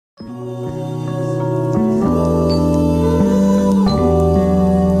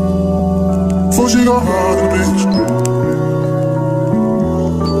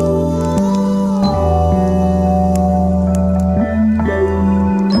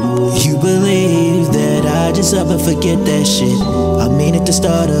just up and forget that shit. I mean at the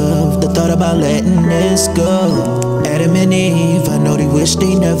start of the thought about letting this go. Adam and Eve, I know they wish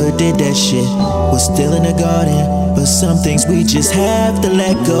they never did that shit. We're still in the garden, but some things we just have to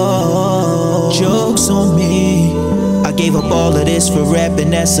let go. Joke's on me, I gave up all of this for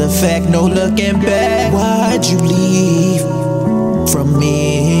rapping, that's a fact, no looking back. Why'd you leave from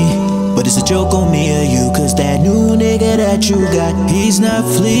me? But it's a joke on me or you, cause that new nigga that you got, he's not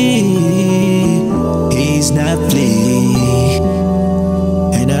flea, he's not flea.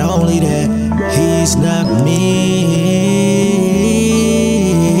 And not only that, he's not me,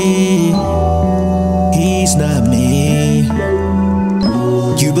 he's not me.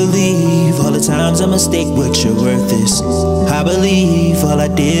 You believe all the times I mistake what your worth is. I believe all I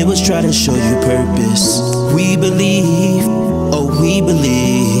did was try to show you purpose. We believe, oh we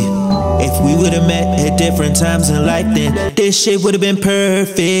believe, if we would've met at different times in life, then this shit would've been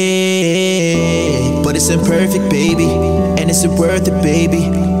perfect. But it's imperfect, baby, and it's worth it,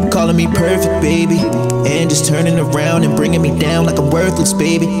 baby. Calling me perfect, baby, and just turning around and bringing me down like I'm worthless,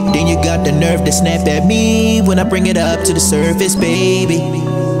 baby. Then you got the nerve to snap at me when I bring it up to the surface, baby.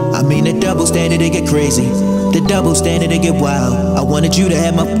 I mean the double standard, it get crazy. The double standard, it get wild. I wanted you to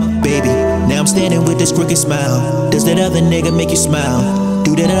have my baby. Now I'm standing with this crooked smile. Does that other nigga make you smile?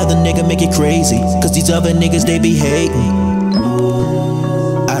 Do that other nigga make you crazy? Cause these other niggas, they be hating.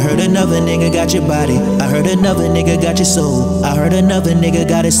 I heard another nigga got your body, I heard another nigga got your soul, I heard another nigga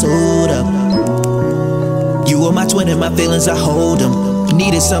got it sold up. You are my twin and my feelings, I hold them.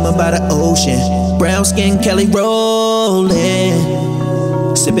 Needed something by the ocean. Brown skin, Kelly rolling.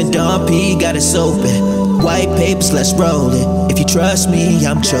 Sipping Don P, got it open. White papers, let's roll it. If you trust me,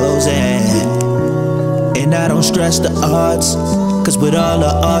 I'm chosen. And I don't stress the odds, cause with all the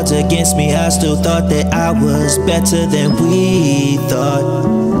odds against me, I still thought that I was better than we thought.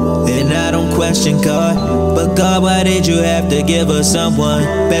 And I don't question God, but God, why did you have to give us someone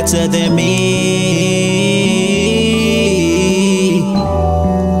better than me?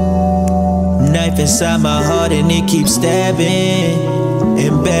 Knife inside my heart and it keeps stabbing.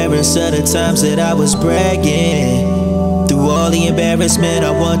 Embarrassed of the times that I was bragging. Through all the embarrassment,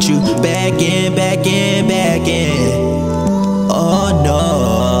 I want you back in, back in, back in. Oh no,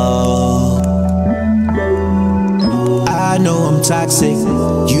 I know I'm toxic,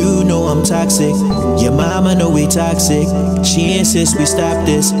 you know I'm toxic, your mama know we toxic. She insists we stop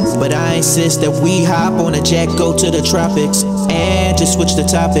this, but I insist that we hop on a jet, go to the tropics, and just switch the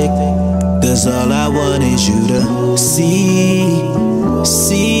topic. Cause all I want is you to see.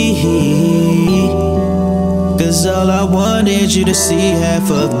 Cause all I want is you to see half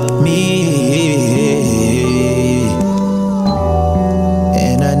of me.